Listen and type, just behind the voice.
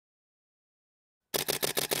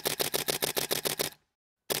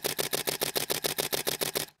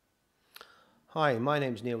Hi, my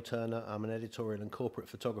name's Neil Turner. I'm an editorial and corporate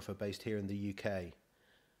photographer based here in the UK.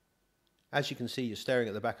 As you can see, you're staring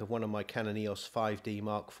at the back of one of my Canon EOS 5D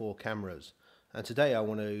Mark IV cameras. And today I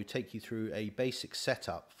want to take you through a basic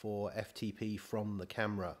setup for FTP from the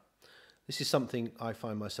camera. This is something I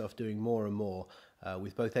find myself doing more and more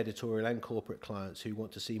with both editorial and corporate clients who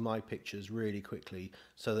want to see my pictures really quickly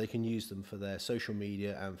so they can use them for their social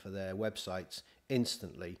media and for their websites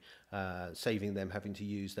instantly, saving them having to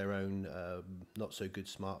use their own not so good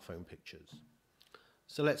smartphone pictures.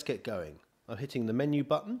 So let's get going. I'm hitting the menu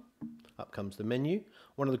button. Up comes the menu.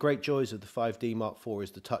 One of the great joys of the 5D Mark IV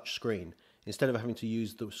is the touch screen. Instead of having to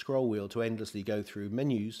use the scroll wheel to endlessly go through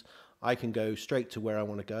menus, I can go straight to where I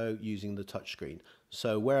want to go using the touch screen.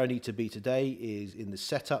 So where I need to be today is in the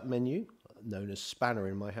setup menu, known as spanner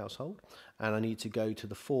in my household, and I need to go to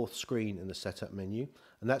the fourth screen in the setup menu,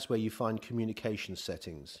 and that's where you find communication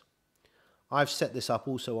settings. I've set this up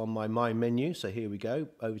also on my menu, so here we go,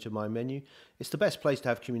 over to my menu. It's the best place to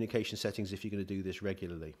have communication settings if you're going to do this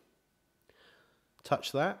regularly.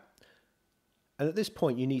 Touch that. And at this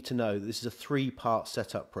point you need to know that this is a three-part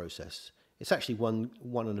setup process. It's actually one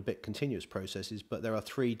and a bit continuous processes, but there are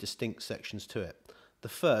three distinct sections to it. The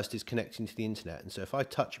first is connecting to the internet, and so if I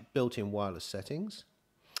touch built-in wireless settings,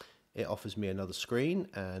 it offers me another screen,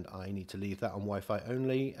 and I need to leave that on Wi-Fi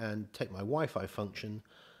only and take my Wi-Fi function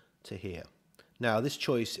to here. Now this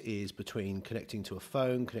choice is between connecting to a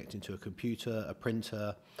phone, connecting to a computer, a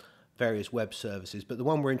printer, various web services, but the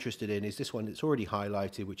one we're interested in is this one that's already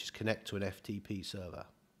highlighted, which is connect to an FTP server.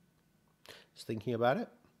 Just thinking about it.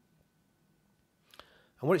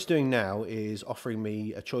 And what it's doing now is offering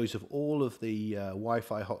me a choice of all of the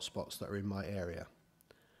Wi-Fi hotspots that are in my area.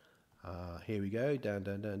 Here we go, down,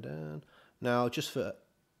 down, down, down. Now, just for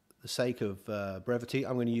the sake of brevity,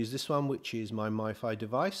 I'm going to use this one, which is my MkIV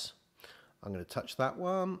device. I'm going to touch that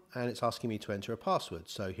one, and it's asking me to enter a password.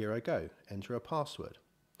 So here I go, enter a password.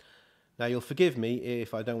 Now, you'll forgive me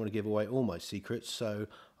if I don't want to give away all my secrets, so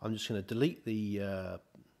I'm just going to delete the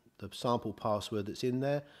sample password that's in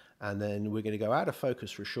there, and then we're going to go out of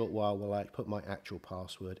focus for a short while I put my actual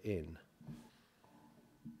password in.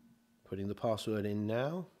 Putting the password in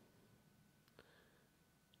now.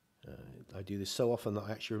 I do this so often that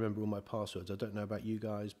I actually remember all my passwords. I don't know about you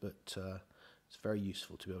guys, but it's very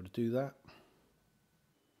useful to be able to do that.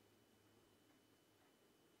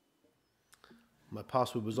 My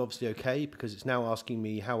password was obviously okay because it's now asking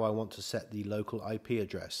me how I want to set the local IP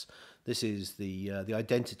address. This is the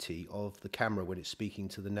identity of the camera when it's speaking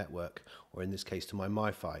to the network, or in this case to my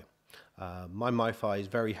MkIV. My MkIV is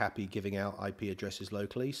very happy giving out IP addresses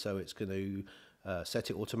locally, so it's going to set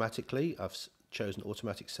it automatically. I've chosen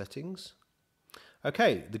automatic settings.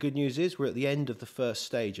 Okay, the good news is we're at the end of the first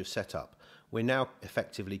stage of setup. We're now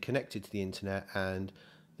effectively connected to the internet, and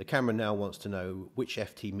the camera now wants to know which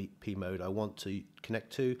FTP mode I want to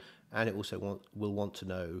connect to, and it also will want to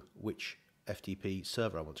know which FTP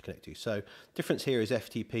server I want to connect to. So difference here is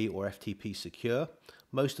FTP or FTP secure.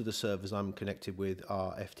 Most of the servers I'm connected with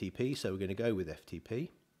are FTP, so we're going to go with FTP.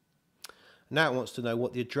 Now it wants to know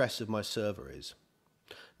what the address of my server is.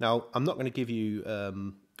 Now I'm not going to give you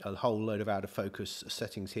a whole load of out of focus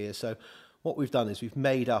settings here, so what we've done is we've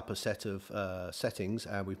made up a set of settings,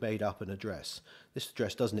 and we've made up an address. This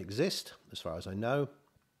address doesn't exist as far as I know,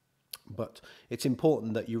 but it's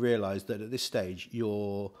important that you realize that at this stage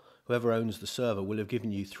whoever owns the server will have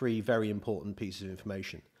given you three very important pieces of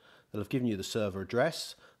information. They'll have given you the server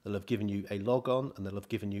address, they'll have given you a logon, and they'll have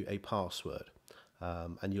given you a password.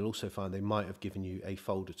 And you'll also find they might have given you a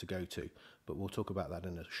folder to go to, but we'll talk about that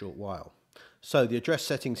in a short while. So the address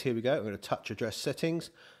settings, here we go. I'm going to touch address settings.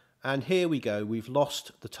 And here we go, we've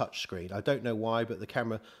lost the touch screen. I don't know why, but the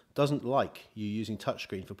camera doesn't like you using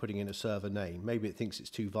touchscreen for putting in a server name. Maybe it thinks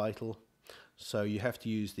it's too vital. So you have to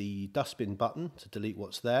use the dustbin button to delete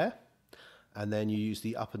what's there. And then you use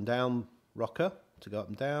the up and down rocker to go up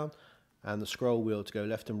and down, and the scroll wheel to go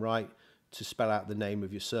left and right to spell out the name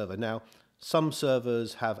of your server. Now, some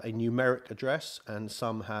servers have a numeric address and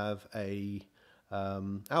some have a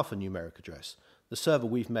alphanumeric address. The server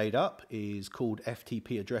we've made up is called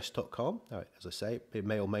ftpaddress.com. As I say, it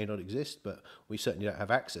may or may not exist, but we certainly don't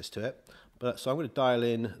have access to it. So I'm going to dial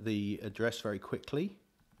in the address very quickly,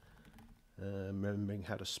 remembering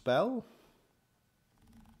how to spell.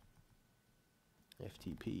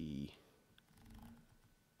 FTP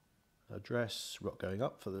address, rock going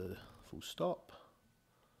up for the full stop.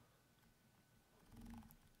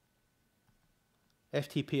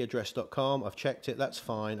 ftpaddress.com, I've checked it, that's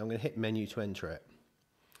fine. I'm going to hit menu to enter it.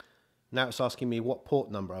 Now it's asking me what port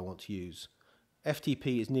number I want to use.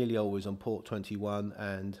 FTP is nearly always on port 21,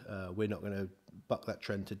 and we're not going to buck that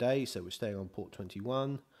trend today, so we're staying on port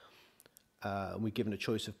 21. And we're given a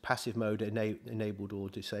choice of passive mode, enabled or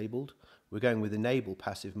disabled. We're going with enable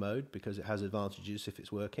passive mode because it has advantages if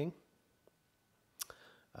it's working.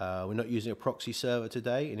 We're not using a proxy server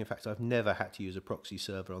today, and in fact I've never had to use a proxy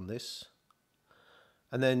server on this.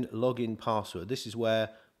 And then login password. This is where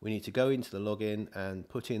we need to go into the login and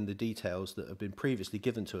put in the details that have been previously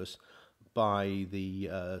given to us by the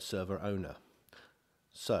server owner.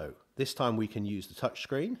 So this time we can use the touch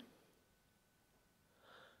screen,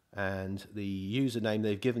 and the username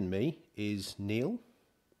they've given me is Neil,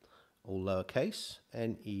 all lowercase,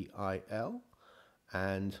 N-E-I-L,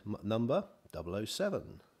 and number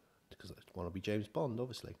 007, because I want to be James Bond,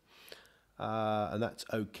 obviously. And that's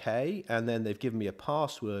okay. And then they've given me a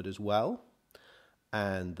password as well,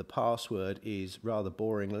 and the password is rather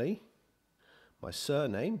boringly my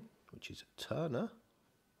surname, which is Turner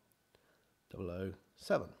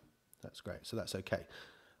 007. That's great, so that's okay.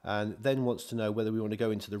 And then wants to know whether we want to go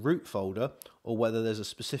into the root folder or whether there's a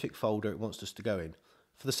specific folder it wants us to go in.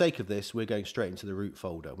 For the sake of this, we're going straight into the root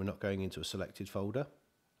folder. We're not going into a selected folder.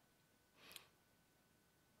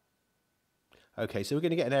 Okay, so we're going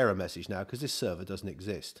to get an error message now because this server doesn't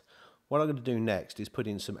exist. What I'm going to do next is put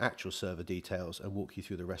in some actual server details and walk you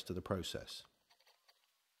through the rest of the process.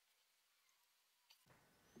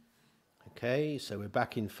 Okay, so we're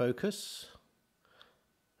back in focus,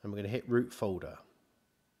 and we're going to hit root folder.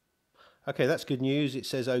 Okay, that's good news. It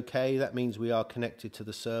says okay. That means we are connected to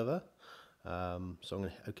the server. So I'm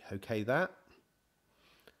going to okay that.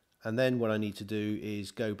 And then what I need to do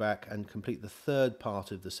is go back and complete the third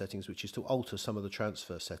part of the settings, which is to alter some of the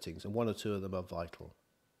transfer settings, and one or two of them are vital.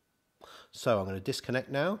 So I'm going to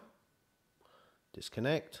disconnect now.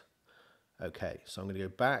 Disconnect. Okay, so I'm going to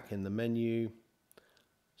go back in the menu.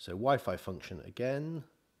 So Wi-Fi function again.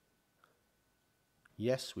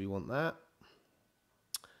 Yes, we want that.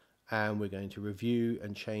 And we're going to review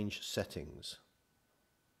and change settings.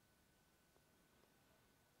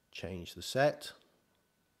 Change the set.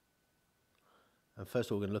 And first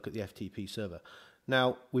of all, we're going to look at the FTP server.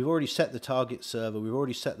 Now, we've already set the target server, we've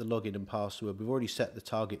already set the login and password, we've already set the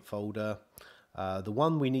target folder. The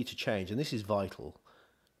one we need to change, and this is vital,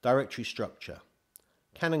 directory structure.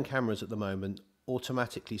 Canon cameras at the moment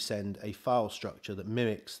automatically send a file structure that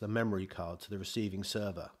mimics the memory card to the receiving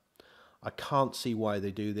server. I can't see why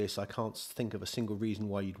they do this. I can't think of a single reason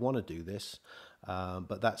why you'd want to do this,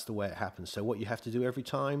 but that's the way it happens. So what you have to do every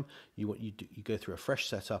time you go through a fresh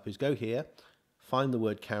setup is go here, find the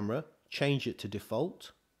word camera, change it to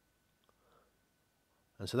default,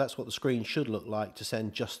 and so that's what the screen should look like to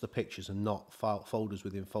send just the pictures and not folders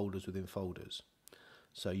within folders within folders.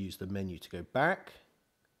 So use the menu to go back,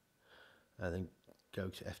 and then go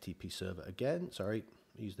to FTP server again. Sorry,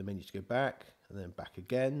 use the menu to go back, and then back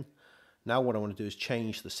again. Now what I want to do is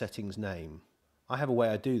change the settings name. I have a way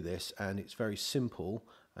I do this, and it's very simple,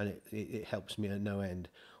 and it helps me at no end.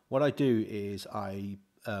 What I do is I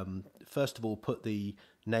first of all put the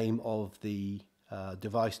name of the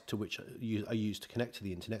device to which I use to connect to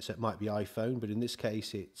the internet. So it might be iPhone, but in this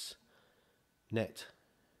case it's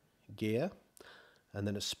Netgear, and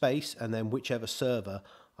then a space, and then whichever server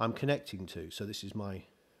I'm connecting to. So this is my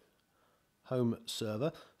home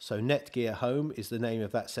server. So Netgear Home is the name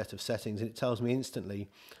of that set of settings, and it tells me instantly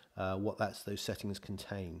what those settings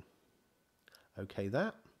contain. Okay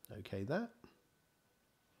that, okay that.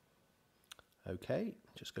 Okay,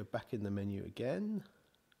 just go back in the menu again.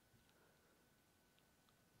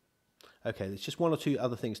 Okay, there's just one or two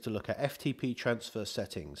other things to look at. FTP transfer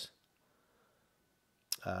settings.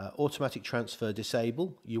 Automatic transfer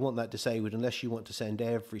disable. You want that disabled unless you want to send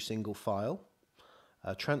every single file.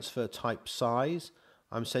 Transfer type size.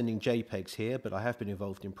 I'm sending JPEGs here, but I have been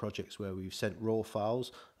involved in projects where we've sent RAW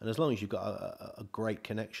files, and as long as you've got a great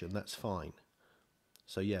connection, that's fine.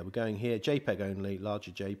 So yeah, we're going here, JPEG only,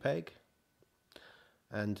 larger JPEG.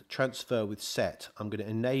 And transfer with set, I'm going to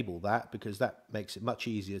enable that because that makes it much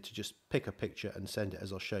easier to just pick a picture and send it,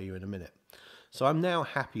 as I'll show you in a minute. So I'm now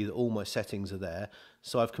happy that all my settings are there,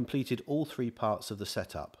 so I've completed all three parts of the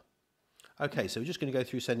setup. Okay, so we're just going to go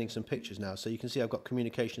through sending some pictures now. So you can see I've got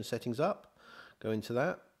communication settings up. Go into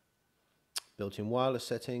that. Built-in wireless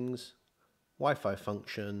settings, Wi-Fi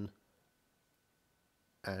function,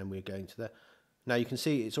 and we're going to there. Now you can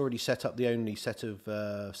see it's already set up the only set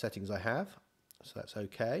of settings I have. So that's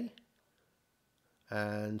okay.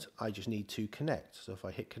 And I just need to connect. So if I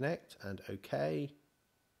hit connect and OK,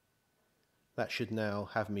 that should now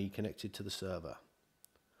have me connected to the server.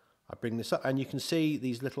 I bring this up and you can see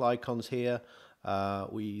these little icons here,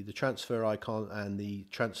 the transfer icon and the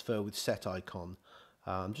transfer with set icon.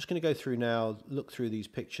 I'm just going to go through now, look through these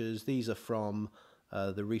pictures. These are from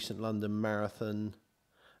the recent London Marathon,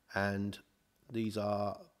 and these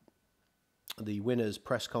are the winners'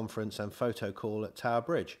 press conference and photo call at Tower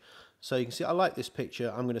Bridge. So you can see I like this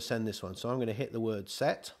picture. I'm going to send this one. So I'm going to hit the word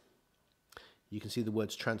set. You can see the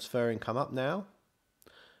words transferring come up now,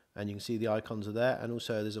 and you can see the icons are there, and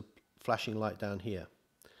also there's a flashing light down here.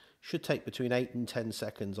 Should take between 8 and 10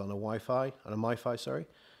 seconds on a MiFi, sorry.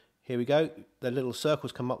 Here we go. The little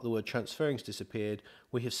circles come up, the word transferring's disappeared.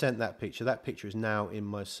 We have sent that picture. That picture is now in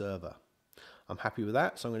my server. I'm happy with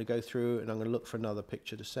that, so I'm going to go through and I'm going to look for another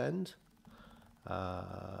picture to send.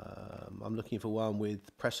 I'm looking for one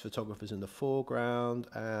with press photographers in the foreground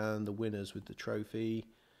and the winners with the trophy.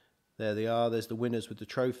 There they are. There's the winners with the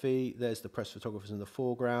trophy. There's the press photographers in the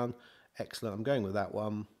foreground. Excellent. I'm going with that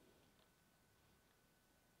one.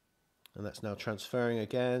 And that's now transferring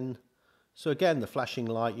again. So again, the flashing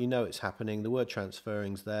light, you know it's happening. The word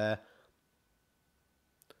transferring's there.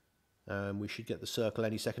 We should get the circle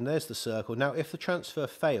any second. There's the circle. Now, if the transfer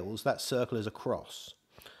fails, that circle is a cross.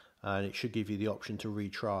 And it should give you the option to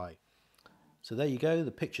retry. So there you go.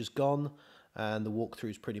 The picture's gone and the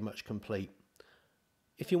walkthrough is pretty much complete.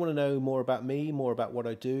 If you want to know more about me, more about what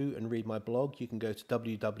I do, and read my blog, you can go to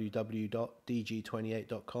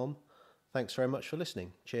www.dg28.com. Thanks very much for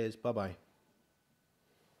listening. Cheers. Bye-bye.